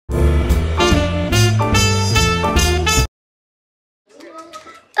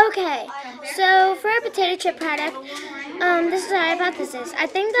Okay, so for our potato chip product, this is our hypothesis. I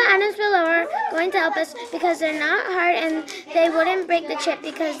think the items below are going to help us because they're not hard and they wouldn't break the chip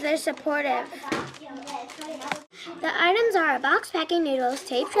because they're supportive. The items are box packing noodles,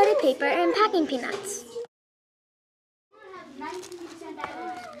 tape, shredded paper, and packing peanuts.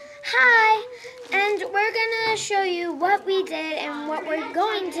 Hi, and we're going to show you what we did and what we're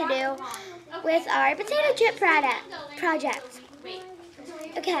going to do with our potato chip project.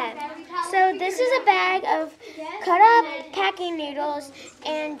 Okay, so this is a bag of cut up packing noodles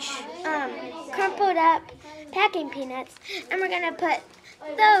and crumpled up packing peanuts, and we're going to put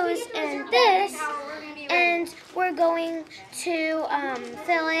those in this, and we're going to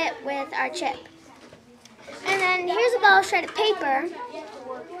fill it with our chip. And then here's a ball of shredded paper,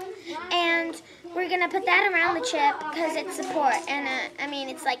 and we're going to put that around the chip because it's support, and I mean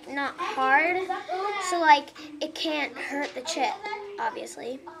it's like not hard, so like it can't hurt the chip,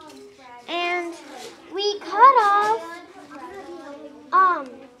 obviously. And we cut off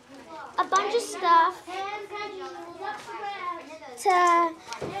a bunch of stuff to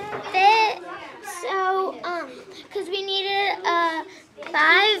fit, so because we needed a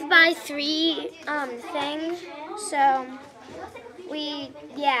 5x3 thing, so we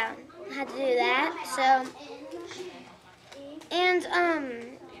had to do that. So and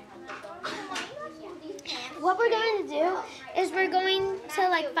what we're going to do is we're going to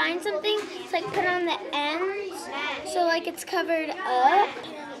like find something to like put on the ends, so like it's covered up,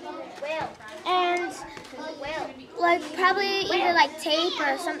 and like probably either like tape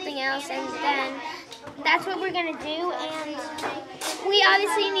or something else, and then that's what we're gonna do. And we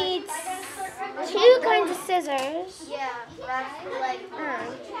obviously need 2 kinds of scissors.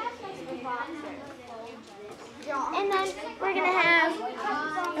 And then we're going to have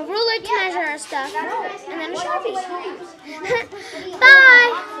a ruler to measure our stuff, and then a Sharpie.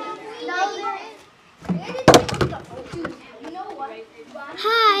 Bye!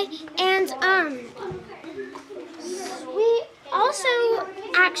 Hi, and we also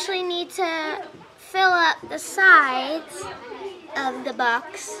actually need to fill up the sides of the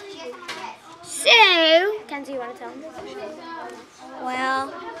box. So, Kenzie, you want to tell them?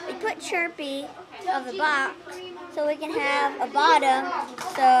 Well, we put Sharpie of the box so we can have a bottom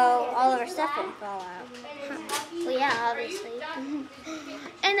so all of our stuff won't fall out. Well, yeah, obviously.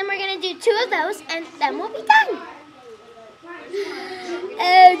 And then we're going to do 2 of those, and then we'll be done.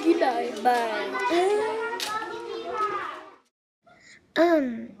 Okay, bye.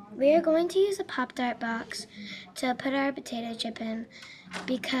 We are going to use a Pop-Tart box to put our potato chip in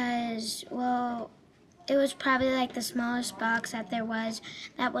because, well, it was probably like the smallest box that there was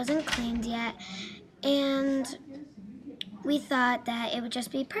that wasn't cleaned yet, and we thought that it would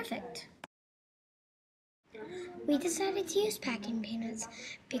just be perfect. We decided to use packing peanuts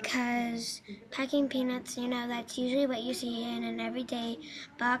because packing peanuts, you know, that's usually what you see in an everyday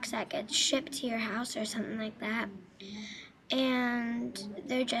box that gets shipped to your house or something like that. And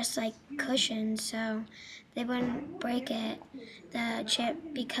they're just like cushions, so they wouldn't break the chip,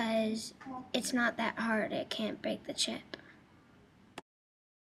 because it's not that hard. It can't break the chip.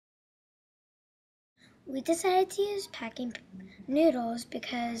 We decided to use packing noodles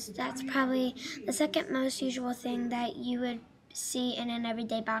because that's probably the second most usual thing that you would see in an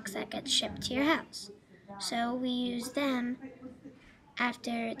everyday box that gets shipped to your house. So we used them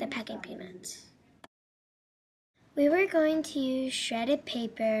after the packing peanuts. We were going to use shredded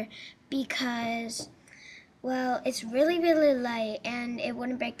paper because, well, it's really, really light and it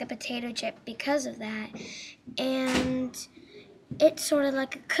wouldn't break the potato chip because of that. And it's sort of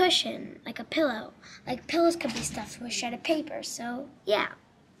like a cushion, like a pillow. Like pillows could be stuffed with shredded paper, so yeah,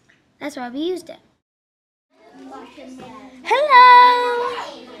 that's why we used it. Hello!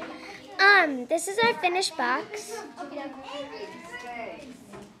 This is our finished box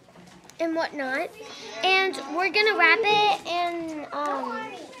and whatnot, and we're gonna wrap it in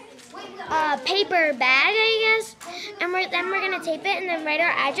a paper bag, I guess, and then we're gonna tape it and then write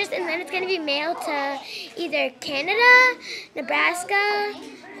our address, and then it's gonna be mailed to either Canada, Nebraska,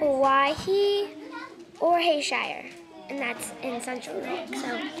 Hawaii, or Hampshire, and that's in Central New York.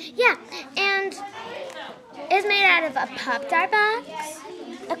 So yeah, and it's made out of a Pop-Tart box,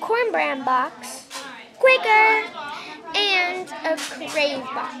 a Corn Bran box, Quaker, and a Crave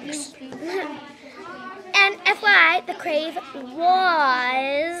box. And FYI, the Crave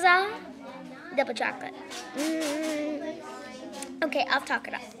was double chocolate. Okay, off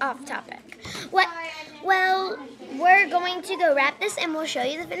topic. What? Well, we're going to go wrap this and we'll show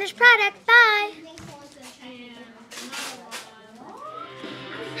you the finished product. Bye.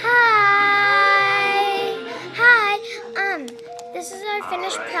 Hi. This is our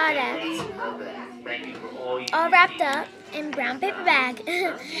finished product, all wrapped up in brown paper bag.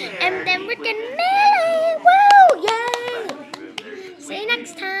 And then we're gonna mail it. Woo! Yay! See you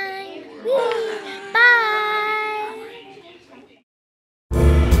next time. Whee!